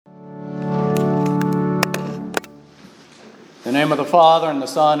In the name of the Father, and the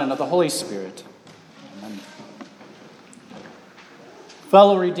Son, and of the Holy Spirit. Amen.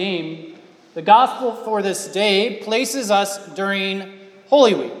 Fellow Redeemed, the gospel for this day places us during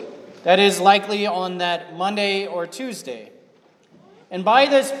Holy Week. That is likely on that Monday or Tuesday. And by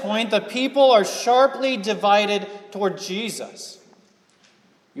this point, the people are sharply divided toward Jesus.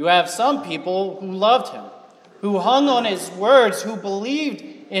 You have some people who loved him, who hung on his words, who believed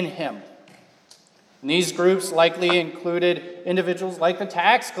in him. And these groups likely included individuals like the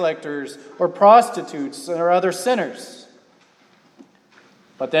tax collectors or prostitutes or other sinners.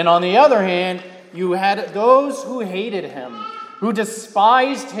 But then on the other hand, you had those who hated him, who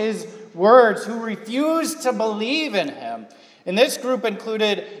despised his words, who refused to believe in him. And this group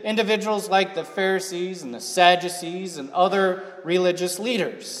included individuals like the Pharisees and the Sadducees and other religious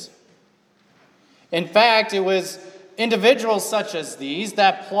leaders. In fact, it was individuals such as these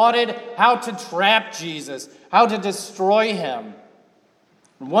that plotted how to trap Jesus, how to destroy him.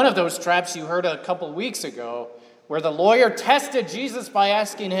 One of those traps you heard a couple weeks ago, where the lawyer tested Jesus by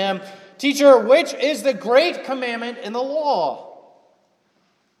asking him, "Teacher, which is the great commandment in the law?"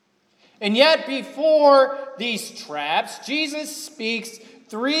 And yet, before these traps, Jesus speaks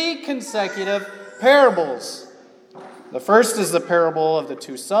 3 consecutive parables. The first is the parable of the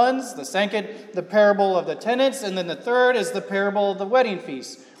 2 sons, the second, the parable of the tenants, and then the third is the parable of the wedding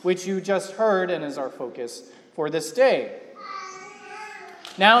feast, which you just heard and is our focus for this day.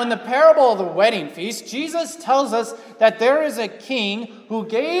 Now, in the parable of the wedding feast, Jesus tells us that there is a king who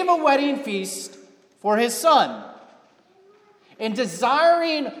gave a wedding feast for his son. And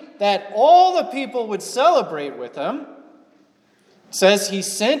desiring that all the people would celebrate with him, it says he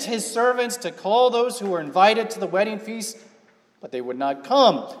sent his servants to call those who were invited to the wedding feast, but they would not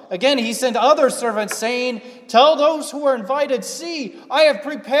come. Again, he sent other servants saying, "Tell those who were invited, see, I have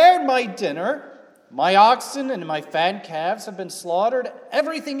prepared my dinner. My oxen and my fat calves have been slaughtered.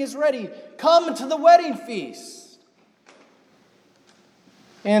 Everything is ready. Come to the wedding feast."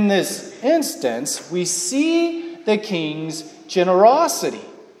 In this instance, we see the king's generosity.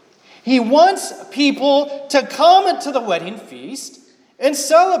 He wants people to come to the wedding feast and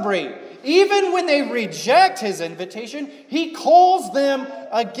celebrate. Even when they reject his invitation, he calls them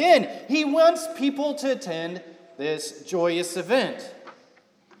again. He wants people to attend this joyous event.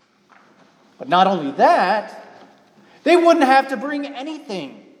 But not only that, they wouldn't have to bring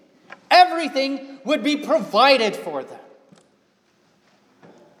anything. Everything would be provided for them.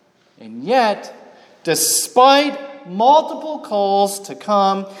 And yet, despite multiple calls to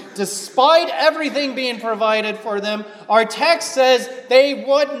come, despite everything being provided for them, our text says they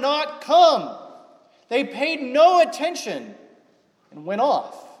would not come. They paid no attention and went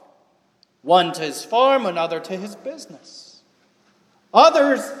off. One to his farm, another to his business.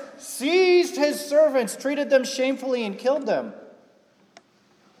 Others seized his servants, treated them shamefully, and killed them.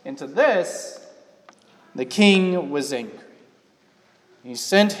 And to this, the king was angry. He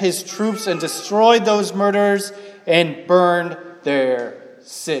sent his troops and destroyed those murderers and burned their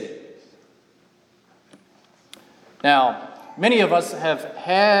city. Now, many of us have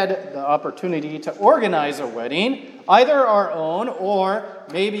had the opportunity to organize a wedding, either our own or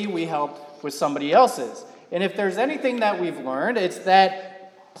maybe we helped with somebody else's. And if there's anything that we've learned, it's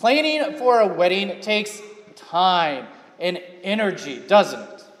that planning for a wedding takes time and energy, doesn't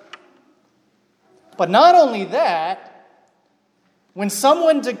it? But not only that, when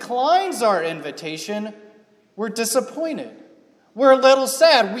someone declines our invitation, we're disappointed. We're a little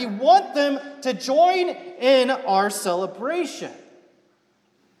sad. We want them to join in our celebration.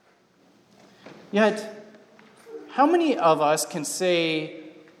 Yet, how many of us can say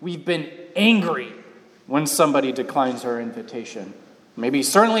we've been angry when somebody declines our invitation? Maybe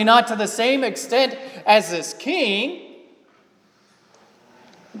certainly not to the same extent as this king.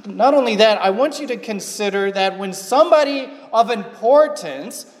 Not only that, I want you to consider that when somebody of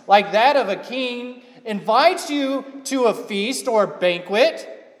importance, like that of a king, invites you to a feast or a banquet,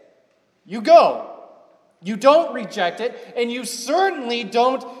 you go. You don't reject it, and you certainly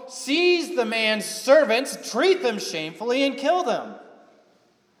don't seize the man's servants, treat them shamefully, and kill them.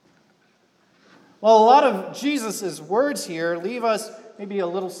 Well, a lot of Jesus' words here leave us maybe a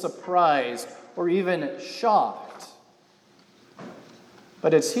little surprised or even shocked.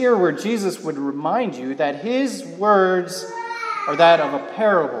 But it's here where Jesus would remind you that his words are that of a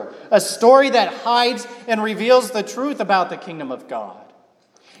parable, a story that hides and reveals the truth about the kingdom of God.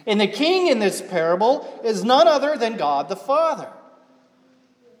 And the king in this parable is none other than God the Father.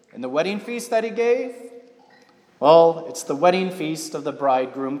 And the wedding feast that he gave? Well, it's the wedding feast of the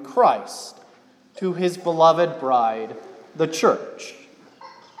bridegroom Christ to his beloved bride, the church.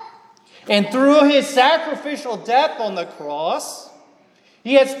 And through his sacrificial death on the cross,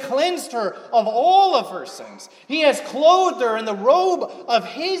 he has cleansed her of all of her sins. He has clothed her in the robe of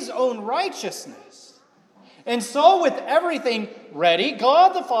his own righteousness. And so, with everything ready,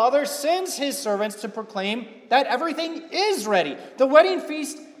 God the Father sends his servants to proclaim that everything is ready. The wedding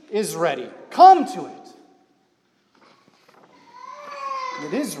feast is ready. Come to it.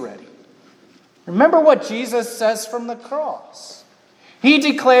 It is ready. Remember what Jesus says from the cross. He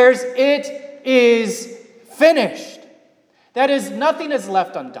declares, "It is finished." That is, nothing is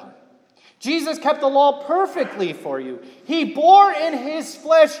left undone. Jesus kept the law perfectly for you. He bore in his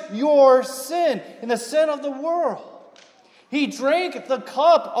flesh your sin and the sin of the world. He drank the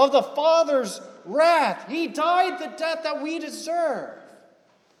cup of the Father's wrath. He died the death that we deserve.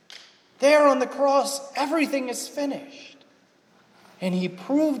 There on the cross, everything is finished. And he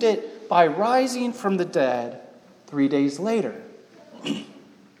proved it by rising from the dead 3 days later.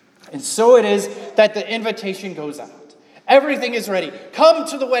 And so it is that the invitation goes out. Everything is ready. Come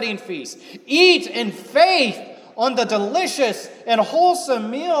to the wedding feast. Eat in faith on the delicious and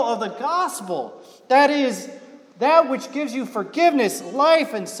wholesome meal of the gospel. That is, that which gives you forgiveness,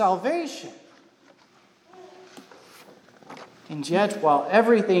 life, and salvation. And yet, while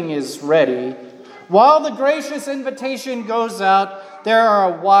everything is ready, while the gracious invitation goes out, there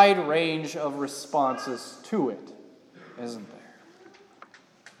are a wide range of responses to it, isn't there?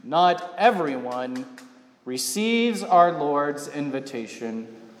 Not everyone receives our Lord's invitation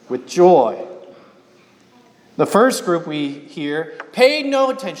with joy. The first group we hear paid no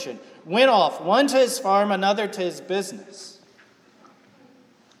attention, went off, one to his farm, another to his business.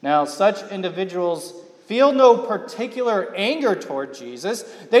 Now, such individuals feel no particular anger toward Jesus.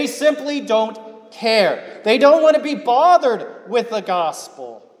 They simply don't care. They don't want to be bothered with the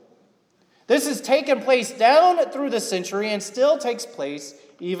gospel. This has taken place down through the century and still takes place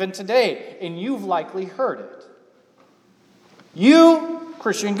even today, and you've likely heard it. You,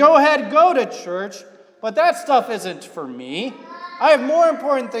 Christian, go ahead, go to church, but that stuff isn't for me. I have more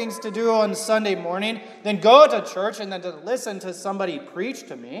important things to do on Sunday morning than go to church and then to listen to somebody preach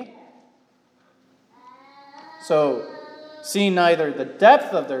to me. So, seeing neither the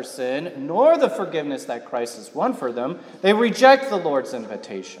depth of their sin nor the forgiveness that Christ has won for them, they reject the Lord's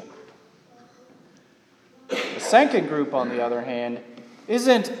invitation. The second group, on the other hand,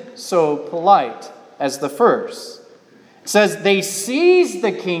 isn't so polite as the first. It says they seized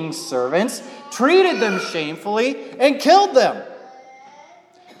the king's servants, treated them shamefully, and killed them.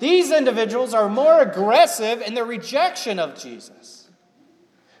 These individuals are more aggressive in their rejection of Jesus.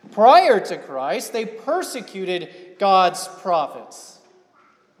 Prior to Christ, they persecuted God's prophets,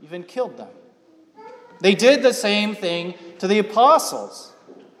 even killed them. They did the same thing to the apostles,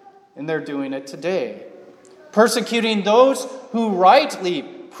 and they're doing it today, persecuting those who rightly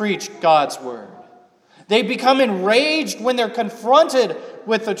preach God's word. They become enraged when they're confronted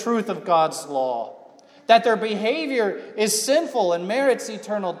with the truth of God's law, that their behavior is sinful and merits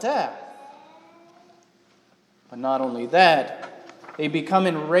eternal death. But not only that, they become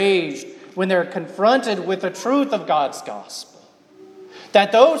enraged when they're confronted with the truth of God's gospel,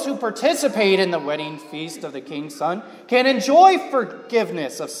 that those who participate in the wedding feast of the King's Son can enjoy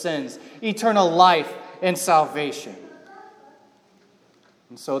forgiveness of sins, eternal life, and salvation.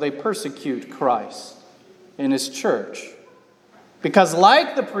 And so they persecute Christ in his church. Because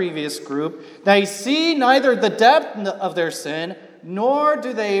like the previous group, they see neither the depth of their sin, nor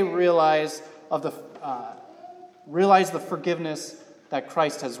do they realize the forgiveness that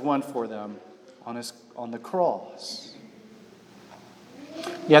Christ has won for them on the cross.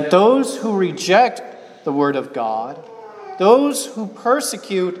 Yet those who reject the word of God, those who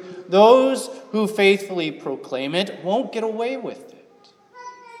persecute those who faithfully proclaim it, won't get away with it.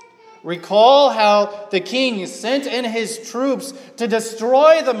 Recall how the king sent in his troops to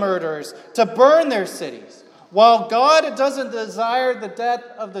destroy the murderers, to burn their cities. While God doesn't desire the death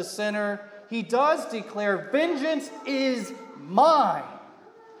of the sinner, he does declare, "Vengeance is mine.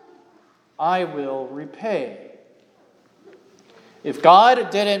 I will repay." If God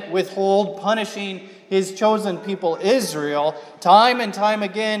didn't withhold punishing his chosen people Israel time and time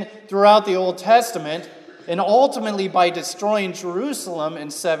again throughout the Old Testament, and ultimately by destroying Jerusalem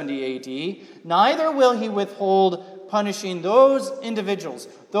in 70 AD, neither will he withhold punishing those individuals,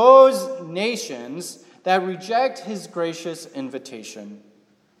 those nations that reject his gracious invitation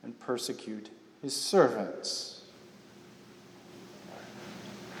and persecute his servants.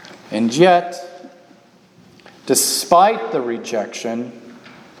 And yet, despite the rejection,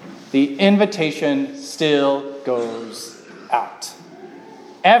 the invitation still goes out.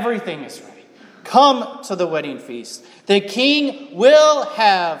 Everything is ready. Come to the wedding feast. The king will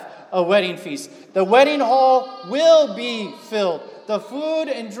have a wedding feast. The wedding hall will be filled. The food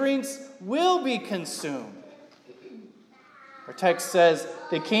and drinks will be consumed. Our text says,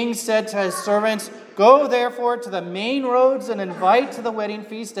 the king said to his servants, "Go therefore to the main roads and invite to the wedding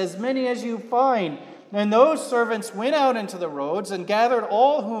feast as many as you find." And those servants went out into the roads and gathered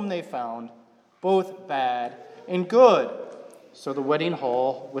all whom they found, both bad and good. So the wedding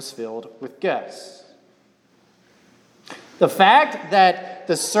hall was filled with guests. The fact that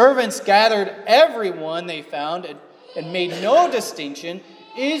the servants gathered everyone they found and made no distinction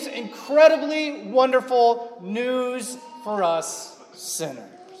is incredibly wonderful news for us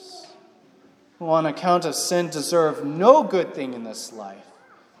sinners, who on account of sin deserve no good thing in this life,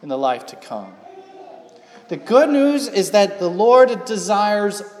 in the life to come. The good news is that the Lord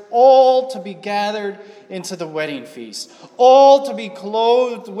desires all to be gathered into the wedding feast, all to be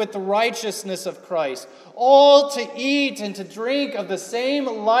clothed with the righteousness of Christ, all to eat and to drink of the same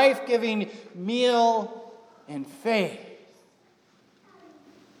life-giving meal and faith.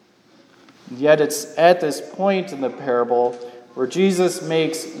 And yet it's at this point in the parable where Jesus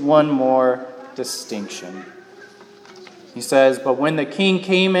makes one more distinction. He says, "But when the king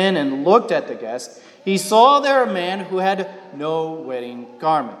came in and looked at the guests, he saw there a man who had no wedding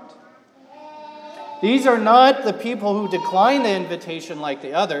garment." These are not the people who decline the invitation like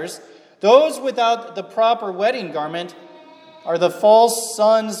the others. Those without the proper wedding garment are the false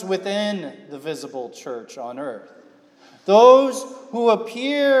sons within the visible church on earth. Those who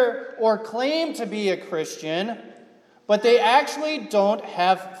appear or claim to be a Christian, but they actually don't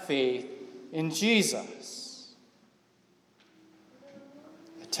have faith in Jesus.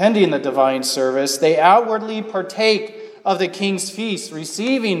 Attending the divine service, they outwardly partake of the king's feast,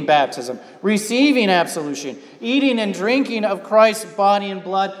 receiving baptism, receiving absolution, eating and drinking of Christ's body and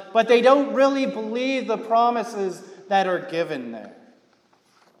blood, but they don't really believe the promises that are given there.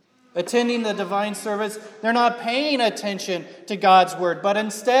 Attending the divine service, they're not paying attention to God's word, but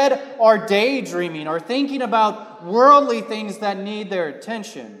instead are daydreaming or thinking about worldly things that need their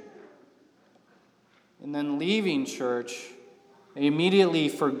attention. And then leaving church, they immediately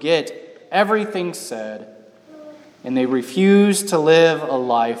forget everything said, and they refuse to live a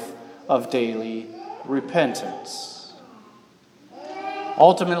life of daily repentance.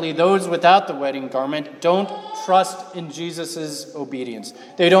 Ultimately, those without the wedding garment don't trust in Jesus' obedience.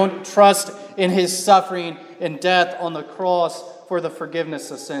 They don't trust in his suffering and death on the cross for the forgiveness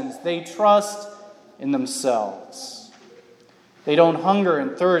of sins. They trust in themselves. They don't hunger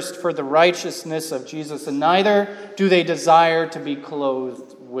and thirst for the righteousness of Jesus, and neither do they desire to be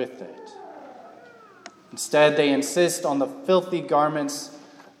clothed with it. Instead, they insist on the filthy garments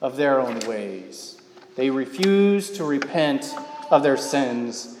of their own ways. They refuse to repent of their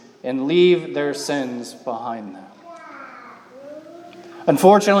sins and leave their sins behind them.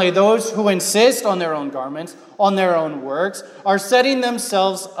 Unfortunately, those who insist on their own garments, on their own works, are setting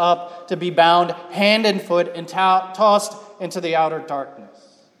themselves up to be bound hand and foot and tossed into the outer darkness,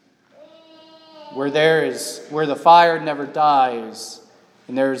 where the fire never dies,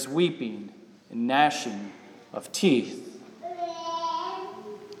 and there is weeping and gnashing of teeth.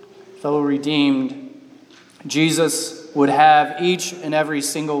 Fellow redeemed, Jesus would have each and every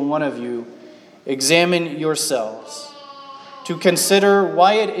single one of you examine yourselves to consider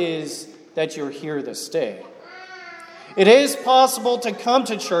why it is that you're here this day. It is possible to come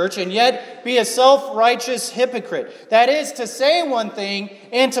to church and yet be a self-righteous hypocrite. That is, to say one thing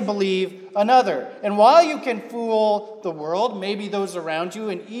and to believe another. And while you can fool the world, maybe those around you,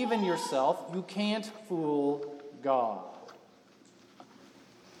 and even yourself, you can't fool God.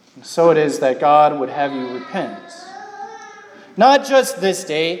 And so it is that God would have you repent. Not just this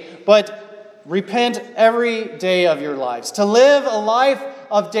day, but repent every day of your lives. To live a life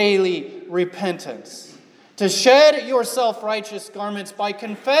of daily repentance. To shed your self-righteous garments by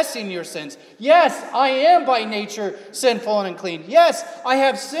confessing your sins. Yes, I am by nature sinful and unclean. Yes, I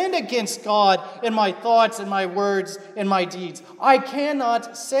have sinned against God in my thoughts and my words and my deeds. I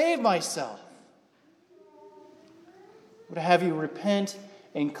cannot save myself. Would have you repent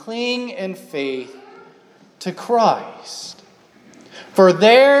and cling in faith to Christ. For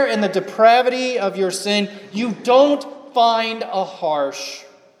there in the depravity of your sin, you don't find a harsh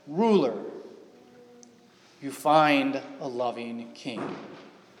ruler. You find a loving king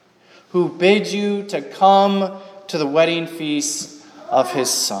who bids you to come to the wedding feast of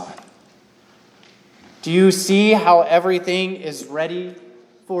his Son. Do you see how everything is ready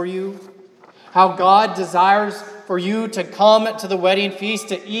for you? How God desires for you to come to the wedding feast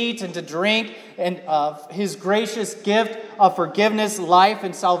to eat and to drink and of his gracious gift of forgiveness, life,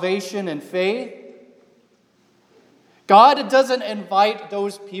 and salvation and faith? God doesn't invite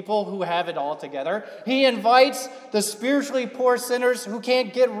those people who have it all together. He invites the spiritually poor sinners who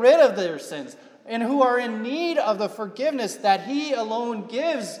can't get rid of their sins and who are in need of the forgiveness that He alone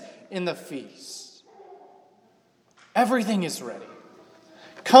gives in the feast. Everything is ready.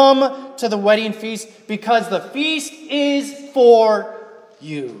 Come to the wedding feast because the feast is for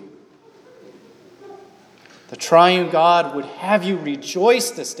you. The triune God would have you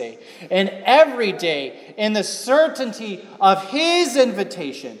rejoice this day and every day in the certainty of His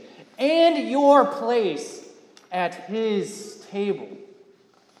invitation and your place at His table.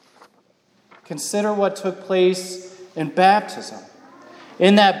 Consider what took place in baptism.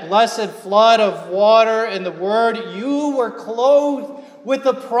 In that blessed flood of water and the Word, you were clothed with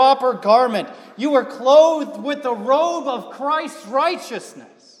the proper garment. You were clothed with the robe of Christ's righteousness.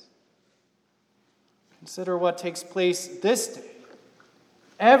 Consider what takes place this day.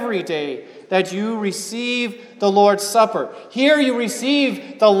 Every day that you receive the Lord's Supper. Here you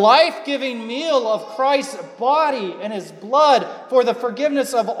receive the life-giving meal of Christ's body and His blood for the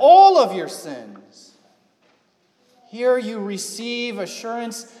forgiveness of all of your sins. Here you receive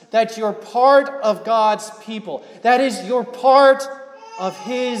assurance that you're part of God's people. That is, you're part of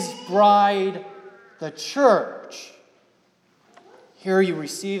His bride, the church. Here you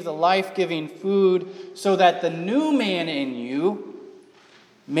receive the life-giving food so that the new man in you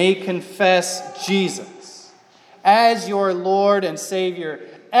may confess Jesus as your Lord and Savior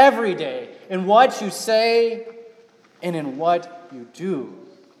every day in what you say and in what you do.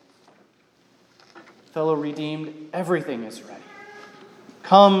 Fellow redeemed, everything is ready.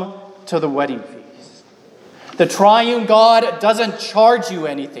 Come to the wedding feast. The triune God doesn't charge you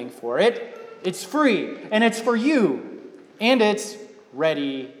anything for it. It's free, and it's for you, and it's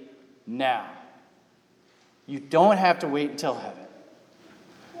ready now. You don't have to wait until heaven.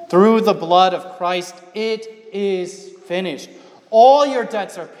 Through the blood of Christ, it is finished. All your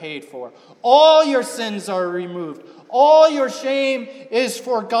debts are paid for. All your sins are removed. All your shame is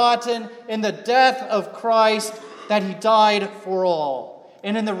forgotten in the death of Christ, that He died for all,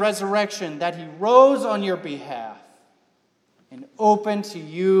 and in the resurrection that He rose on your behalf and opened to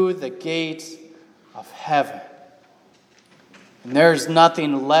you the gates of heaven. And there's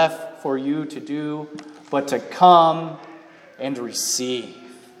nothing left for you to do but to come and receive.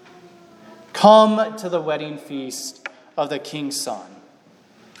 Come to the wedding feast of the King's Son,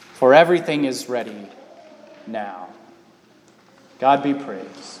 for everything is ready now. God be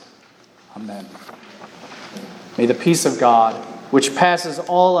praised. Amen. May the peace of God, which passes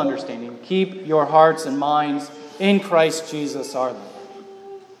all understanding, keep your hearts and minds in Christ Jesus our Lord.